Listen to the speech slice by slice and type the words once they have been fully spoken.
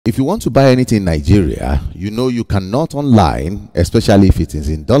If you want to buy anything in Nigeria, you know you cannot online, especially if it is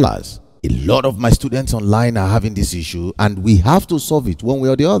in dollars. A lot of my students online are having this issue, and we have to solve it one way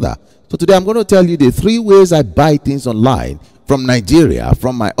or the other. So today I'm going to tell you the 3 ways I buy things online from Nigeria,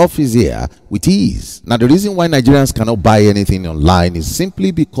 from my office here, with ease. Now, the reason why Nigerians cannot buy anything online is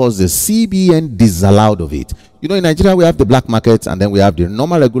simply because the CBN disallowed of it. You know, in Nigeria, we have the black market and then we have the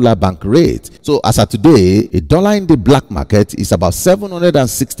normal regular bank rate. So as of today, a dollar in the black market is about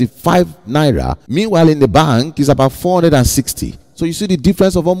 765 naira. Meanwhile, in the bank is about 460. So you see the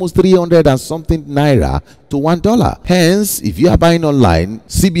difference of almost 300 and something naira to $1. Hence, if you are buying online,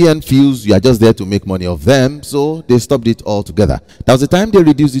 CBN feels you are just there to make money off them, so they stopped it altogether. That was the time they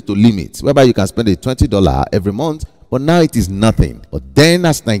reduced it to limits, whereby you can spend a $20 every month, but now it is nothing. But then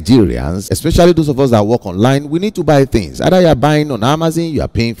as Nigerians, especially those of us that work online, we need to buy things. Either you are buying on Amazon, you are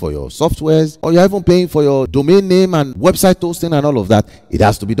paying for your softwares, or you are even paying for your domain name and website hosting and all of that. It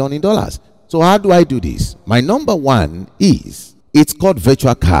has to be done in dollars. So how do I do this? My number one is, it's called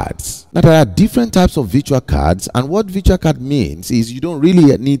virtual cards. Now, there are different types of virtual cards, and what virtual card means is you don't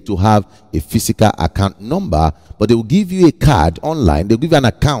really need to have a physical account number, but they will give you a card online. They'll give you an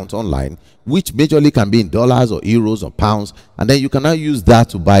account online, which majorly can be in dollars or euros or pounds, and then you can now use that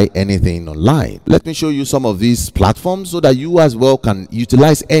to buy anything online. Let me show you some of these platforms so that you as well can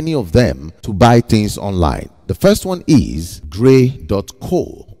utilize any of them to buy things online. The first one is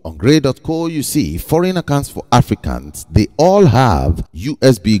gray.co. On gray.co, you see foreign accounts for Africans. They all have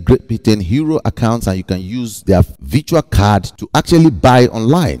USB Great Britain Euro accounts, and you can use their virtual card to actually buy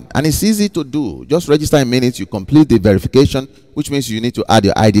online. And it's easy to do. Just register in minutes. You complete the verification, which means you need to add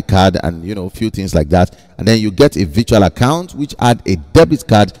your ID card and a few things like that. And then you get a virtual account, which add a debit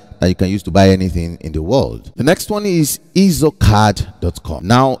card that you can use to buy anything in the world. The next one is ezocard.com.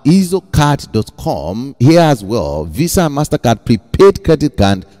 Now, ezocard.com, here as well, Visa and MasterCard prepaid credit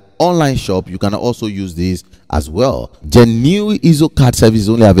card online shop. You can also use this as well. The new EzoCard service is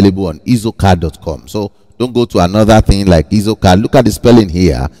only available on ezocard.com. So don't go to another thing like EzoCard. Look at the spelling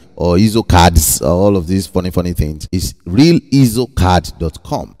here, or EzoCards, or all of these funny things. It's real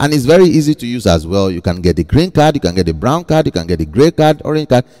ezocard.com, and it's very easy to use as well. You can get the green card, you can get the brown card, you can get the gray card, orange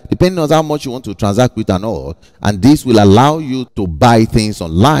card, depending on how much you want to transact with and all. And this will allow you to buy things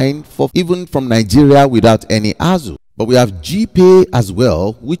online even from Nigeria without any hassle. But we have GPay as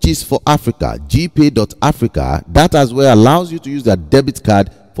well, which is for Africa. GPay.Africa, that as well allows you to use that debit card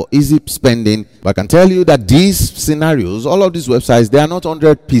for easy spending. But I can tell you that these scenarios, all of these websites, they are not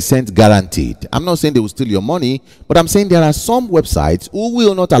 100% guaranteed. I'm not saying they will steal your money, but I'm saying there are some websites who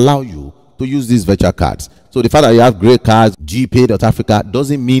will not allow you to use these virtual cards. So the fact that you have great cards, GPay.Africa,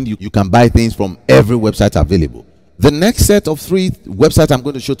 doesn't mean you can buy things from every website available. The next set of 3 websites I'm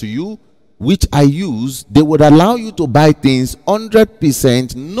going to show to you, which I use, they would allow you to buy things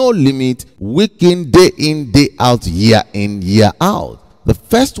 100%, no limit, week in, day out, year in, year out. The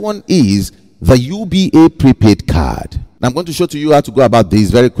first one is the UBA prepaid card. Now, I'm going to show to you how to go about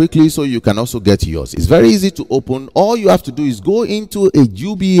this very quickly so you can also get yours. It's very easy to open. All you have to do is go into a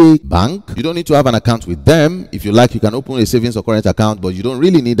UBA bank. You don't need to have an account with them. If you like, you can open a savings or current account, but you don't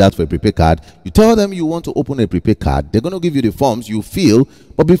really need that for a prepaid card. You tell them you want to open a prepaid card. They're going to give you the forms you fill.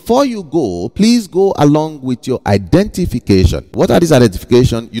 But before you go, please go along with your identification. What are these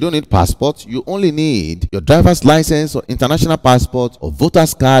identifications? You don't need passport. You only need your driver's license or international passport or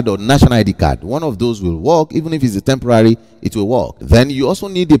voter's card or national ID card. One of those will work. Even if it's a temporary, it will work. Then you also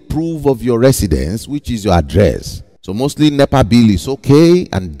need a proof of your residence, which is your address. So mostly NEPA bill is okay,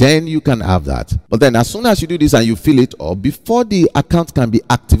 and then you can have that. But then as soon as you do this and you fill it up, before the account can be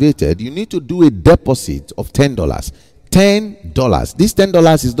activated, you need to do a deposit of $10. $10. This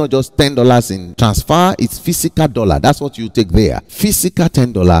 $10 is not just $10 in transfer, it's physical dollar. That's what you take there. Physical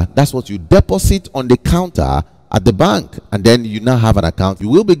 $10, that's what you deposit on the counter at the bank, and then you now have an account. You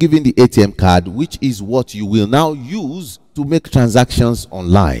will be given the ATM card, which is what you will now use to make transactions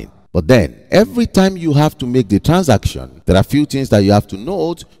online. But then every time you have to make the transaction, there are a few things that you have to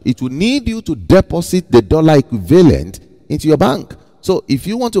note. It will need you to deposit the dollar equivalent into your bank. So if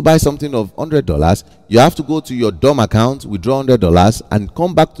you want to buy something of $100, you have to go to your DOM account, withdraw $100, and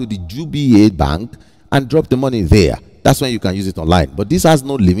come back to the UBA bank and drop the money there. That's when you can use it online. But this has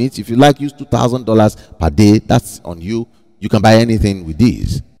no limit. If you like, use $2,000 per day. That's on you. You can buy anything with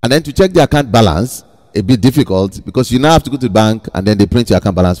these. And then to check the account balance, a bit difficult because you now have to go to the bank and then they print your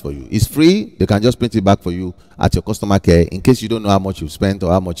account balance for you. It's free. They can just print it back for you at your customer care in case you don't know how much you've spent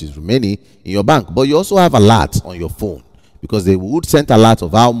or how much is remaining in your bank. But you also have alerts on your phone, because they would send a lot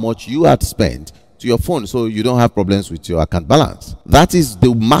of how much you had spent to your phone, so you don't have problems with your account balance. That is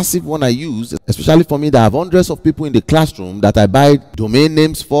the massive one I use, especially for me that I have hundreds of people in the classroom that I buy domain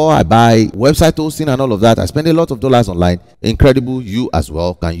names for, I buy website hosting and all of that. I spend a lot of dollars online. Incredible, you as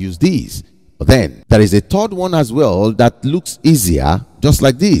well can use these. But then there is a third one as well that looks easier, just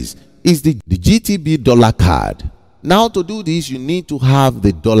like this. Is the GTB dollar card. Now to do this, you need to have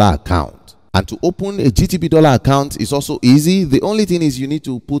the dollar account. And to open a GTB dollar account is also easy. The only thing is you need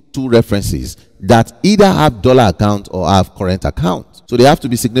to put two references that either have dollar account or have current account. So they have to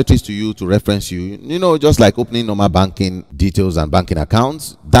be signatories to you to reference you. You know, just like opening normal banking details and banking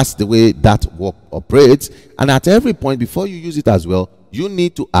accounts. That's the way that work operates. And at every point before you use it as well, you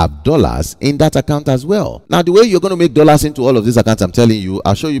need to have dollars in that account as well. Now, the way you're going to make dollars into all of these accounts, I'm telling you,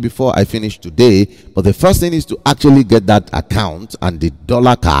 I'll show you before I finish today. But the first thing is to actually get that account and the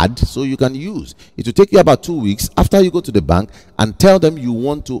dollar card so you can use. It will take you about 2 weeks after you go to the bank and tell them you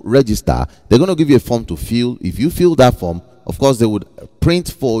want to register. They're going to give you a form to fill. If you fill that form, of course, they would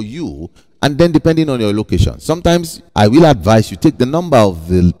print for you. And then depending on your location, sometimes I will advise you take the number of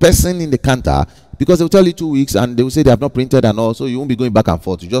the person in the counter, because they will tell you 2 weeks and they will say they have not printed and all, so you won't be going back and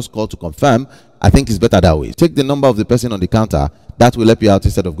forth. You just call to confirm. I think it's better that way. Take the number of the person on the counter. That will help you out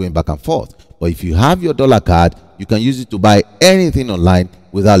instead of going back and forth. But if you have your dollar card, you can use it to buy anything online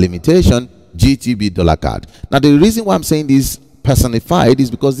without limitation. GTB dollar card. Now, the reason why I'm saying this personified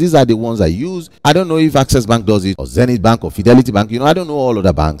is because these are the ones I use. I don't know if Access Bank does it, or Zenith Bank, or Fidelity Bank. You know, I don't know all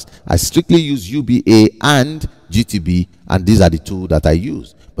other banks. I strictly use UBA and GTB, and these are the two that I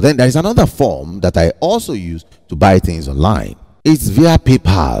use. But then there is another form that I also use to buy things online. It's via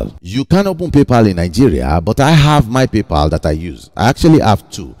PayPal. You can open PayPal in Nigeria, but I have my PayPal that I use. I actually have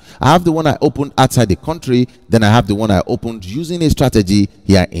two. I have the one I opened outside the country, then I have the one I opened using a strategy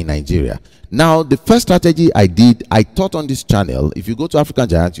here in Nigeria. Now, the first strategy I did, I taught on this channel. If you go to African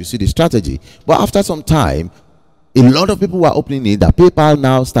Giants, you see the strategy. But after some time, a lot of people were opening it. That PayPal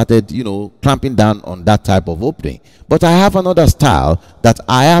now started, you know, clamping down on that type of opening. But I have another style that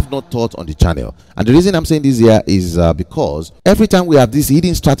I have not taught on the channel. And the reason I'm saying this here is because every time we have these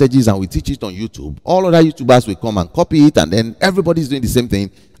hidden strategies and we teach it on YouTube, all other YouTubers will come and copy it, and then everybody's doing the same thing,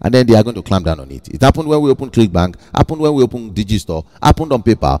 and then they are going to clamp down on it. It happened when we opened ClickBank, happened when we opened Digistore, happened on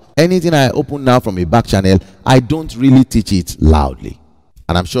PayPal. Anything I open now from a back channel, I don't really teach it loudly.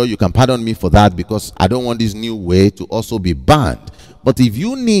 And I'm sure you can pardon me for that, because I don't want this new way to also be banned. But if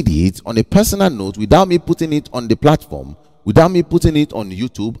you need it on a personal note, without me putting it on the platform, without me putting it on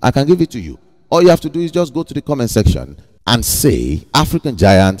YouTube, I can give it to you. All you have to do is just go to the comment section and say, African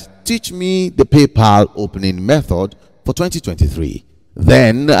Giant, teach me the PayPal opening method for 2023.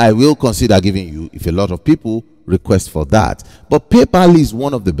 Then I will consider giving you, if a lot of people request for that. But PayPal is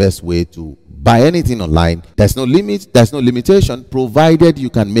one of the best way to buy anything online. There's no limit, there's no limitation, provided you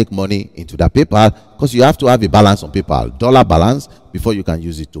can make money into that PayPal, because you have to have a balance on PayPal, dollar balance, before you can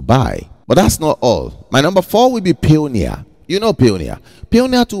use it to buy. But that's not all. My number 4 will be Payoneer. You know Payoneer.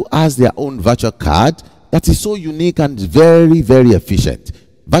 Payoneer too has their own virtual card that is so unique and very, very efficient.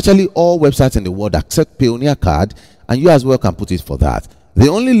 Virtually all websites in the world accept Payoneer card, and you as well can put it for that. The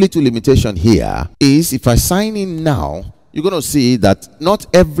only little limitation here is if I sign in now, you're going to see that not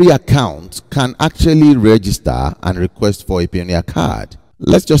every account can actually register and request for a Payoneer card.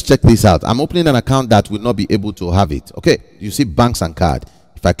 Let's just check this out. I'm opening an account that will not be able to have it. Okay, you see banks and card.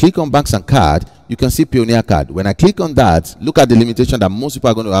 If I click on banks and card, you can see Payoneer card. When I click on that, look at the limitation that most people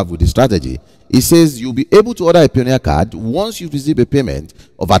are going to have with this strategy. It says you'll be able to order a Payoneer card once you receive a payment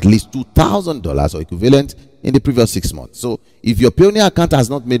of at least $2,000 or equivalent in the previous 6 months. So if your Payoneer account has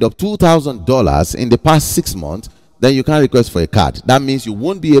not made up $2,000 in the past 6 months, then you can request for a card. That means you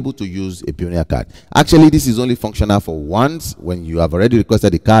won't be able to use a Payoneer card. Actually, this is only functional for once. When you have already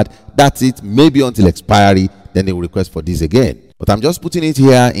requested a card, that's it. Maybe until expiry, then they will request for this again. But I'm just putting it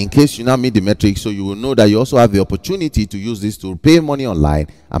here in case you now meet the metrics, so you will know that you also have the opportunity to use this to pay money online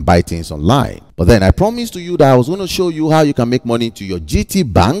and buy things online. But then I promised to you that I was going to show you how you can make money to your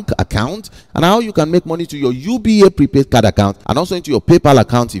GT Bank account, and how you can make money to your UBA prepaid card account, and also into your PayPal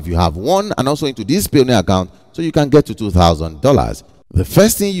account if you have one, and also into this Payoneer account, so you can get to $2,000. The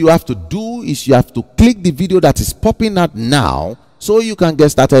first thing you have to do is you have to click the video that is popping out now, so you can get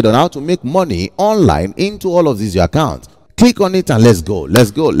started on how to make money online into all of these your accounts. Click on it and let's go. Let's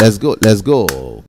go. Let's go. Let's go.